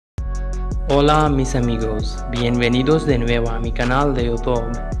Hola mis amigos, bienvenidos de nuevo a mi canal de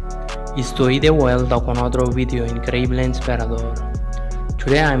YouTube. Estoy de vuelta con otro video increíble e inspirador.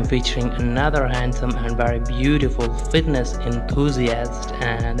 Today I am featuring another handsome and very beautiful fitness enthusiast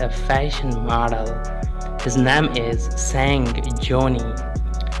and a fashion model. His name is Junhee.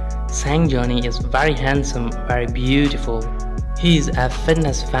 Junhee is very handsome, very beautiful. He is a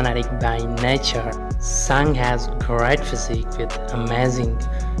fitness fanatic by nature. Sang has great physique with amazing,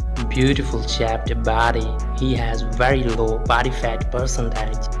 beautiful shaped body. He has very low body fat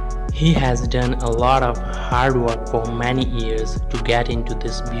percentage. He has done a lot of hard work for many years to get into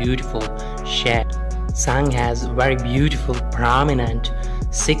this beautiful shape. Sang has very beautiful, prominent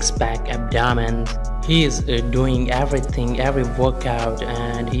six-pack abdomen. He is doing every workout,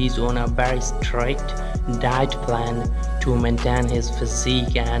 and he is on a very strict diet plan to maintain his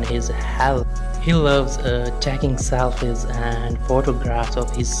physique and his health. He loves taking selfies and photographs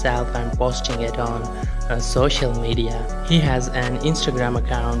of himself and posting it on social media. He has an Instagram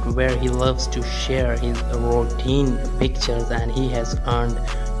account where he loves to share his routine pictures, and he has earned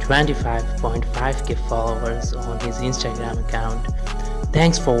 25.5k followers on his Instagram account.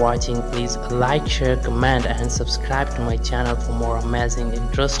 Thanks for watching. Please like, share, comment and subscribe to my channel for more amazing,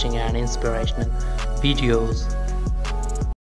 interesting and inspirational videos.